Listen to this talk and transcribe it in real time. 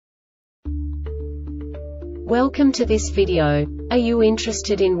Welcome to this video. Are you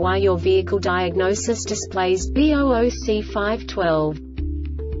interested in why your vehicle diagnosis displays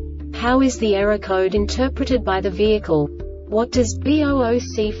B00C5-12? How is the error code interpreted by the vehicle? What does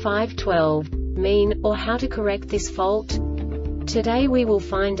B00C5-12 mean, or how to correct this fault? Today we will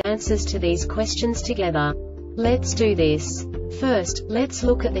find answers to these questions together. Let's do this. First, let's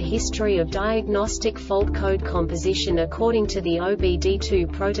look at the history of diagnostic fault code composition according to the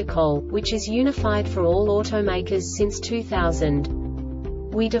OBD2 protocol, which is unified for all automakers since 2000.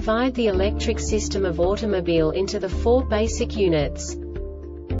 We divide the electric system of automobile into the four basic units: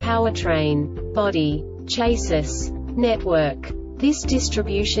 powertrain, body, chassis, network. This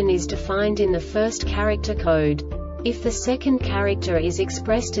distribution is defined in the first character code. If the second character is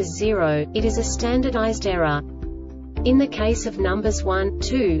expressed as 0, it is a standardized error. In the case of numbers 1,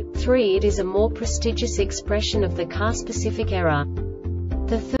 2, 3, it is a more prestigious expression of the car-specific error.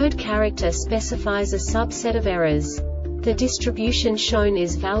 The third character specifies a subset of errors. The distribution shown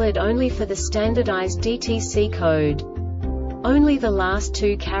is valid only for the standardized DTC code. Only the last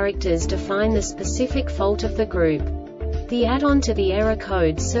two characters define the specific fault of the group. The add-on to the error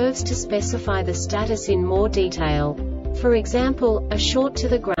code serves to specify the status in more detail. For example, a short to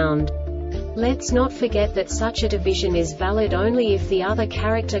the ground. Let's not forget that such a division is valid only if the other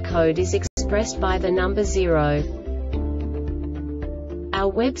character code is expressed by the number 0.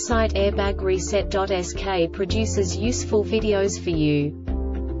 Our website airbagreset.sk produces useful videos for you.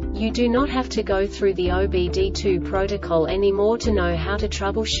 You do not have to go through the OBD2 protocol anymore to know how to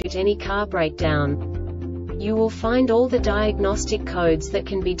troubleshoot any car breakdown. You will find all the diagnostic codes that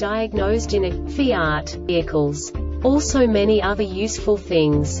can be diagnosed in a Fiat vehicles. Also many other useful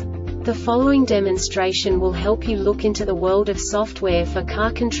things. The following demonstration will help you look into the world of software for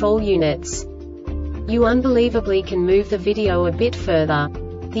car control units. You unbelievably can move the video a bit further.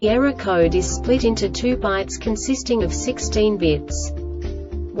 The error code is split into 2 bytes consisting of 16 bits.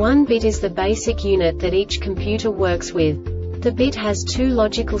 1 bit is the basic unit that each computer works with. The bit has 2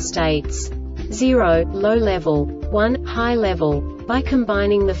 logical states: 0, low level, 1, high level. By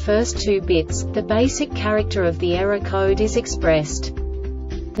combining the first 2 bits, the basic character of the error code is expressed.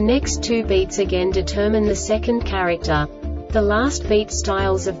 The next 2 beats again determine the second character. The last beat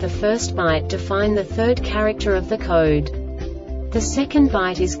styles of the first byte define the third character of the code. The second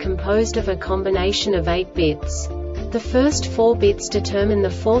byte is composed of a combination of 8 bits. The first 4 bits determine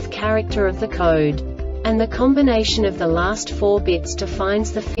the fourth character of the code. And the combination of the last 4 bits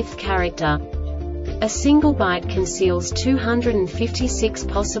defines the fifth character. A single byte conceals 256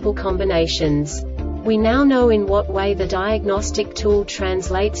 possible combinations. We now know in what way the diagnostic tool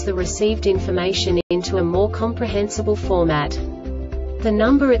translates the received information into a more comprehensible format. The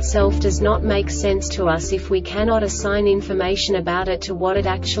number itself does not make sense to us if we cannot assign information about it to what it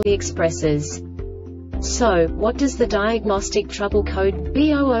actually expresses. So, what does the Diagnostic Trouble Code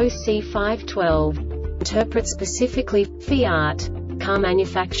B00C5-12 interpret specifically for Fiat car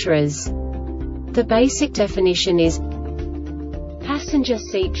manufacturers? The basic definition is: passenger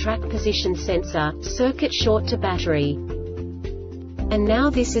seat track position sensor, circuit short to battery. And now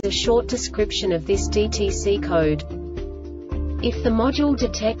this is a short description of this DTC code. If the module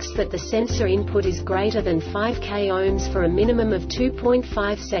detects that the sensor input is greater than 5 ohms for a minimum of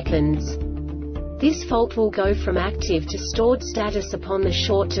 2.5 seconds, this fault will go from active to stored status upon the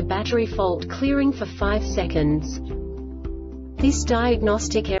short to battery fault clearing for 5 seconds. This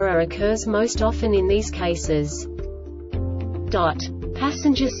diagnostic error occurs most often in these cases.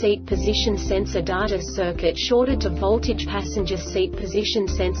 Passenger seat position sensor data circuit shorted to voltage, passenger seat position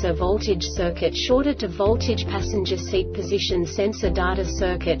sensor voltage circuit shorted to voltage, passenger seat position sensor data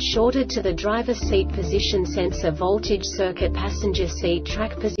circuit shorted to the driver seat position sensor voltage circuit, passenger seat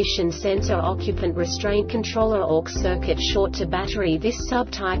track position sensor occupant restraint controller aux circuit short to battery. This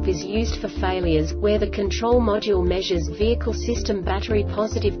subtype is used for failures where the control module measures vehicle system battery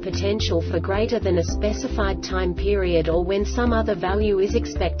positive potential for greater than a specified time period or when some other value is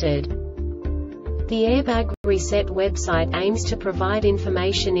expected. The Airbag Reset website aims to provide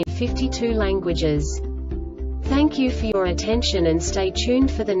information in 52 languages. Thank you for your attention and stay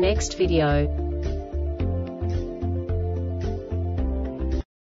tuned for the next video.